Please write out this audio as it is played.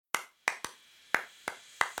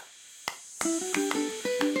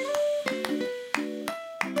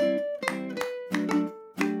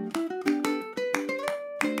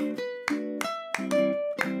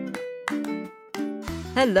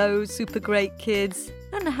Hello, super great kids,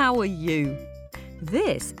 and how are you?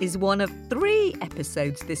 This is one of 3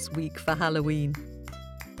 episodes this week for Halloween.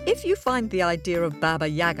 If you find the idea of Baba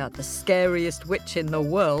Yaga, the scariest witch in the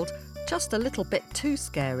world, just a little bit too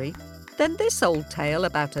scary, then this old tale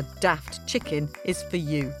about a daft chicken is for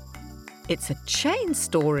you. It's a chain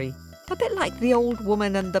story, a bit like The Old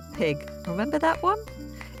Woman and the Pig. Remember that one?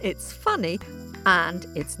 It's funny and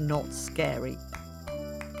it's not scary.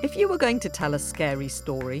 If you were going to tell a scary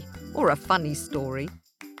story or a funny story,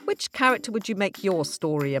 which character would you make your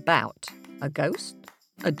story about? A ghost?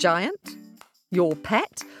 A giant? Your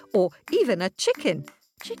pet? Or even a chicken?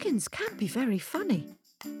 Chickens can be very funny.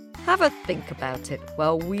 Have a think about it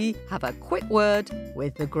while we have a quick word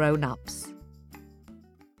with the grown-ups.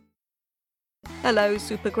 Hello,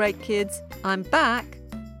 super great kids. I'm back.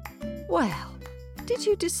 Well, did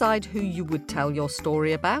you decide who you would tell your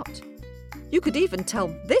story about? You could even tell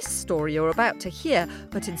this story you're about to hear,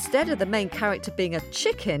 but instead of the main character being a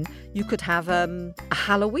chicken, you could have a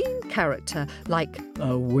Halloween character, like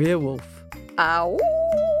a werewolf. Ow!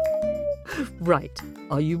 Right,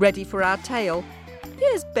 are you ready for our tale?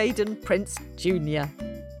 Here's Baden Prince Jr.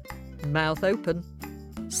 Mouth open.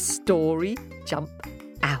 Story jump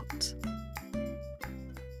out.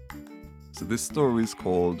 So this story is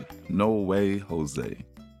called Way José.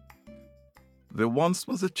 There once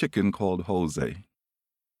was a chicken called Jose,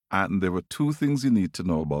 and there were 2 things you need to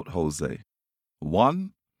know about Jose.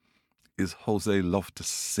 1 is Jose loved to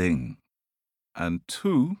sing, and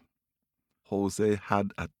 2, Jose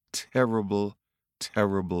had a terrible,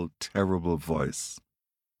 terrible, terrible voice.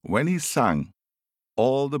 When he sang,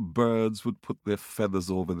 all the birds would put their feathers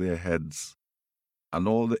over their heads, and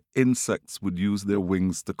all the insects would use their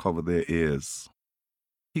wings to cover their ears.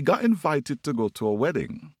 He got invited to go to a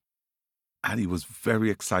wedding. And he was very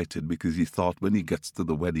excited because he thought when he gets to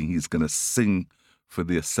the wedding, he's going to sing for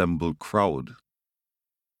the assembled crowd.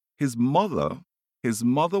 His mother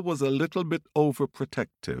was a little bit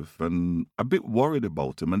overprotective and a bit worried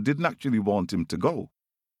about him and didn't actually want him to go.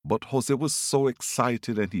 But Jose was so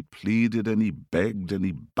excited and he pleaded and he begged and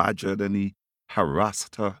he badgered and he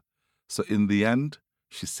harassed her. So in the end,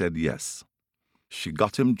 she said yes. She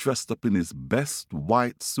got him dressed up in his best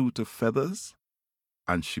white suit of feathers,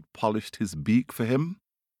 and she polished his beak for him,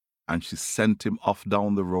 and she sent him off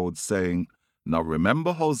down the road saying, "Now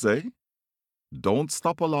remember, Jose, don't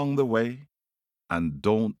stop along the way, and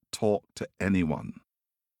don't talk to anyone."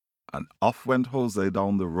 And off went Jose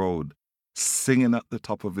down the road, singing at the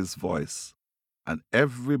top of his voice. And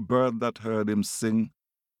every bird that heard him sing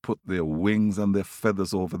put their wings and their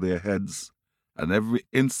feathers over their heads, and every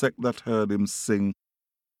insect that heard him sing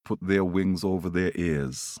put their wings over their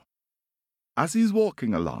ears. As he's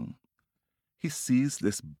walking along, he sees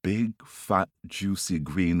this big, fat, juicy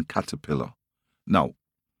green caterpillar. Now,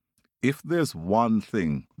 if there's one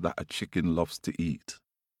thing that a chicken loves to eat,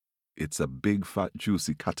 it's a big, fat,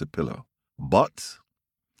 juicy caterpillar. But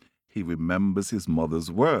he remembers his mother's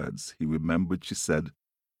words. He remembered she said,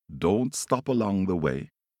 "Don't stop along the way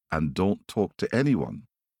and don't talk to anyone."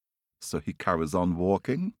 So he carries on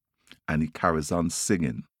walking and he carries on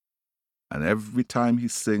singing. And every time he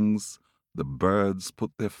sings, the birds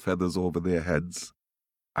put their feathers over their heads,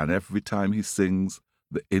 and every time he sings,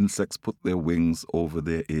 the insects put their wings over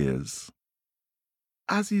their ears.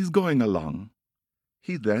 As he's going along,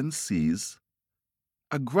 he then sees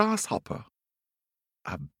a grasshopper,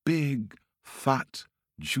 a big, fat,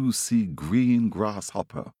 juicy green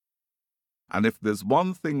grasshopper. And if there's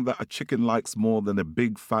one thing that a chicken likes more than a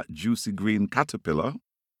big, fat, juicy green caterpillar,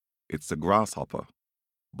 it's a grasshopper.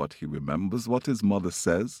 But he remembers what his mother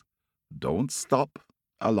says. Don't stop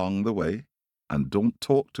along the way and don't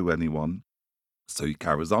talk to anyone. So he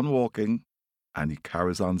carries on walking and he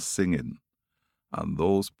carries on singing. And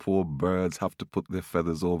those poor birds have to put their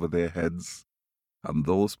feathers over their heads. And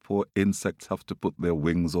those poor insects have to put their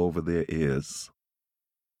wings over their ears.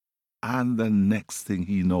 And the next thing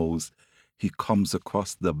he knows, he comes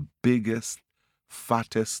across the biggest,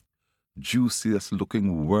 fattest, juiciest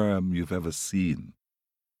looking worm you've ever seen.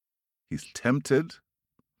 He's tempted,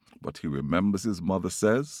 but he remembers his mother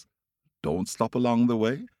says, "Don't stop along the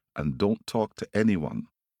way and don't talk to anyone."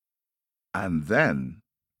 And then,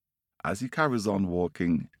 as he carries on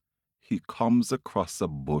walking, he comes across a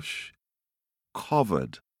bush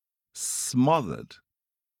covered, smothered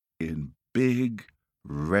in big,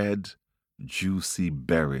 red, juicy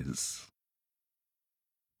berries.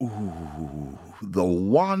 Ooh, the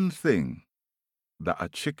one thing that a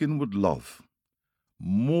chicken would love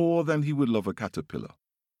more than he would love a caterpillar,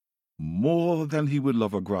 more than he would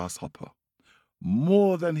love a grasshopper,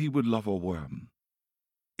 more than he would love a worm,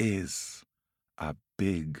 is a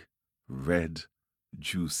big, red,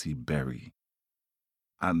 juicy berry.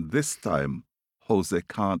 And this time, Jose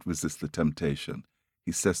can't resist the temptation.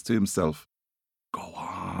 He says to himself, "Go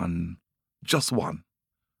on, just one,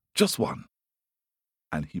 just one."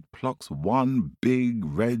 And he plucks one big,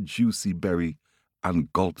 red, juicy berry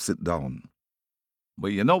and gulps it down.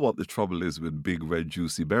 But you know what the trouble is with big, red,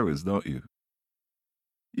 juicy berries, don't you?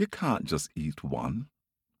 You can't just eat one.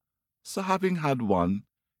 So having had one,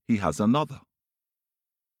 he has another,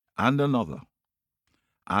 and another,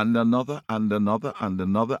 and another, and another, and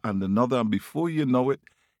another, and another, and before you know it,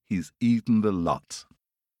 he's eaten the lot.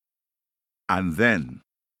 And then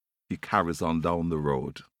he carries on down the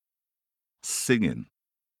road, singing,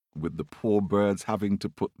 with the poor birds having to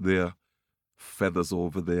put their feathers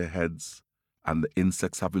over their heads and the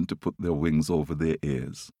insects having to put their wings over their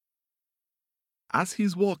ears. As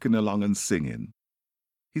he's walking along and singing,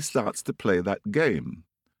 he starts to play that game.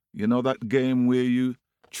 You know that game where you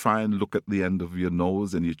try and look at the end of your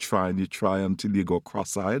nose and you try until you go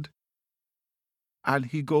cross-eyed? And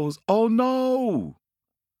he goes, "Oh no!"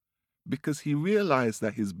 Because he realized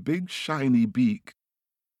that his big shiny beak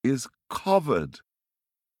is covered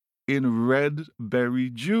in red berry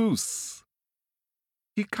juice.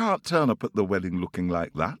 He can't turn up at the wedding looking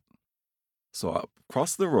like that. So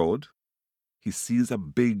across the road, he sees a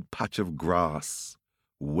big patch of grass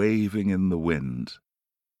waving in the wind.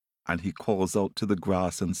 And he calls out to the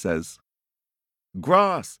grass and says,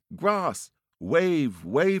 "Grass, grass, wave,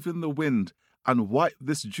 wave in the wind and wipe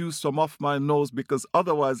this juice from off my nose because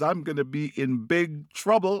otherwise I'm going to be in big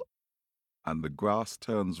trouble." And the grass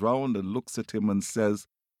turns round and looks at him and says,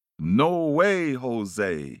 "No way,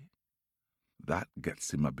 Jose." That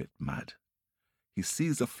gets him a bit mad. He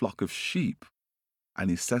sees a flock of sheep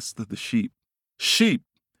and he says to the sheep, "Sheep,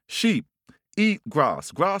 sheep, eat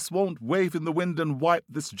grass. Grass won't wave in the wind and wipe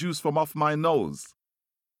this juice from off my nose."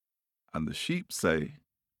 And the sheep say,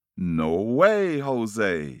 "No way,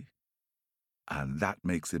 Jose." And that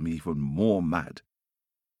makes him even more mad.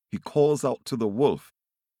 He calls out to the wolf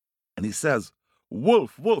and he says,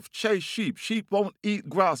 "Wolf, wolf, chase sheep. Sheep won't eat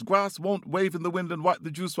grass. Grass won't wave in the wind and wipe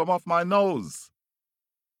the juice from off my nose."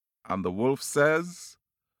 And the wolf says,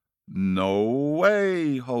 "No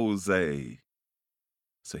way, Jose."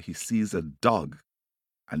 So he sees a dog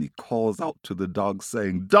and he calls out to the dog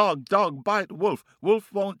saying, "Dog, dog, bite wolf.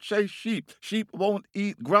 Wolf won't chase sheep. Sheep won't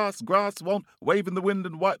eat grass. Grass won't wave in the wind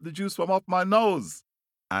and wipe the juice from off my nose.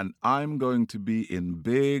 And I'm going to be in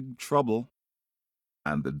big trouble."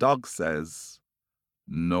 And the dog says,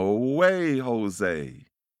 "No way, Jose."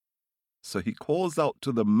 So he calls out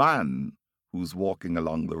to the man who's walking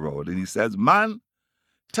along the road and he says, "Man,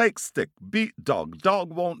 take stick, beat dog.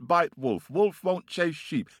 Dog won't bite wolf. Wolf won't chase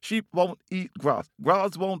sheep. Sheep won't eat grass.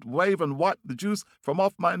 Grass won't wave and wipe the juice from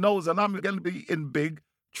off my nose, and I'm going to be in big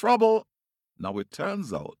trouble." Now it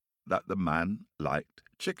turns out that the man liked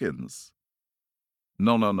chickens.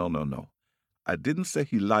 No. I didn't say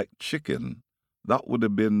he liked chicken. That would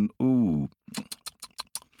have been, ooh.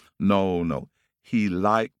 No. He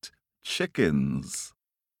liked chickens.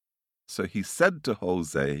 So he said to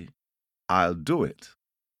Jose, "I'll do it."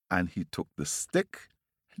 And he took the stick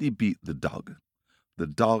and he beat the dog. The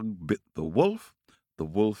dog bit the wolf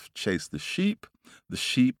chased the sheep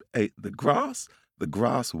ate the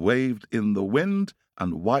grass waved in the wind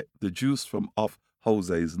and wiped the juice from off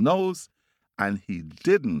Jose's nose, and he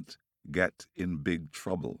didn't get in big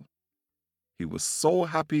trouble. He was so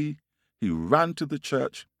happy, he ran to the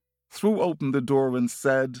church, threw open the door and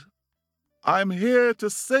said, "I'm here to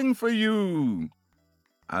sing for you."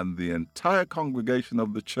 And the entire congregation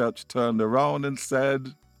of the church turned around and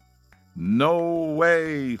said, "No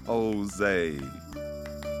way, Jose."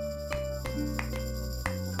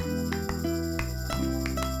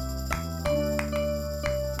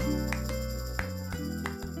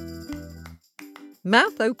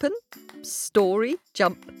 Mouth open, story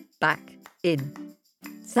jump back in.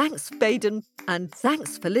 Thanks, Baden, and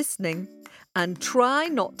thanks for listening. And try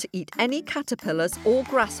not to eat any caterpillars or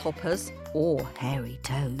grasshoppers or hairy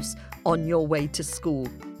toes on your way to school.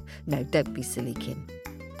 No, don't be silly, Kim.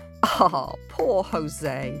 Ah, poor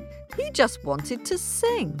Jose. He just wanted to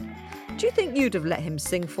sing. Do you think you'd have let him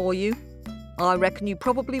sing for you? I reckon you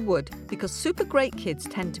probably would, because super great kids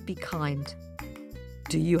tend to be kind.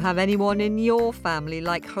 Do you have anyone in your family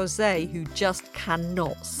like Jose who just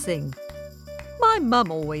cannot sing? My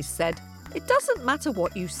mum always said, it doesn't matter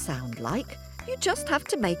what you sound like, you just have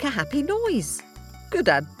to make a happy noise. Good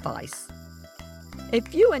advice.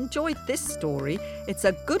 If you enjoyed this story, it's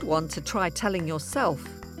a good one to try telling yourself.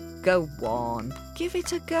 Go on, give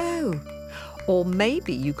it a go. Or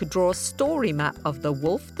maybe you could draw a story map of the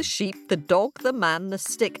wolf, the sheep, the dog, the man, the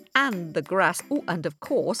stick and the grass. Oh, and of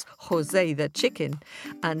course, José the chicken.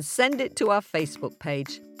 And send it to our Facebook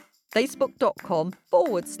page,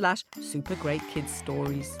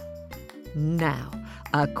 facebook.com/supergreatkidsstories. Now,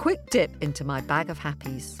 a quick dip into my bag of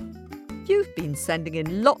happies. You've been sending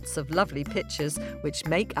in lots of lovely pictures which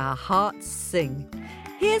make our hearts sing.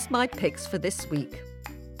 Here's my picks for this week.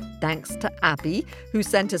 Thanks to Abby, who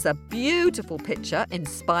sent us a beautiful picture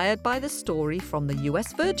inspired by the story from the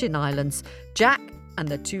US Virgin Islands, Jack and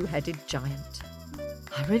the Two-Headed Giant.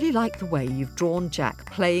 I really like the way you've drawn Jack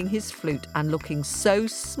playing his flute and looking so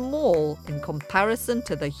small in comparison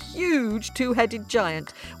to the huge two-headed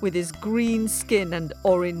giant with his green skin and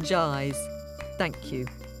orange eyes. Thank you.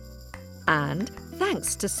 And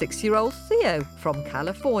thanks to 6-year-old Theo from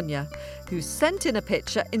California, who sent in a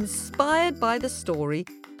picture inspired by the story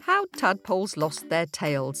How Tadpoles Lost Their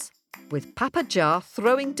Tails, with Papa Jar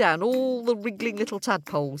throwing down all the wriggling little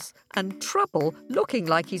tadpoles and Trouble looking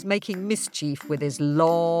like he's making mischief with his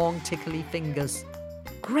long tickly fingers.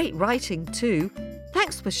 Great writing too.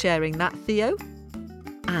 Thanks for sharing that, Theo.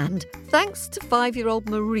 And thanks to 5-year-old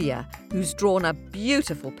Maria, who's drawn a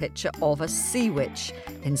beautiful picture of a sea witch,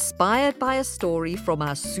 inspired by a story from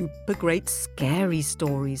our Super Great Scary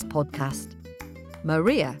Stories podcast.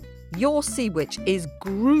 Maria, your sea witch is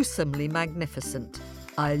gruesomely magnificent.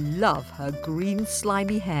 I love her green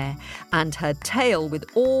slimy hair and her tail with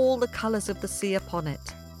all the colours of the sea upon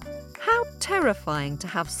it. How terrifying to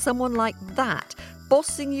have someone like that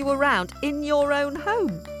bossing you around in your own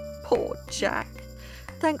home. Poor Jack.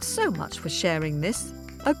 Thanks so much for sharing this.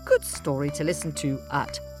 A good story to listen to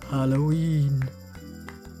at Halloween.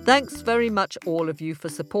 Thanks very much all of you for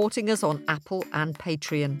supporting us on Apple and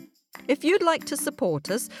Patreon. If you'd like to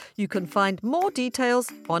support us, you can find more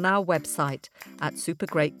details on our website at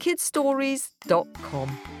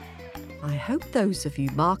supergreatkidsstories.com. I hope those of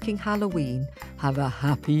you marking Halloween have a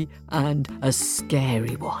happy and a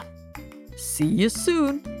scary one. See you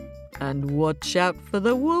soon, and watch out for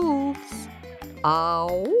the wolves.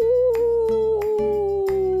 Ow!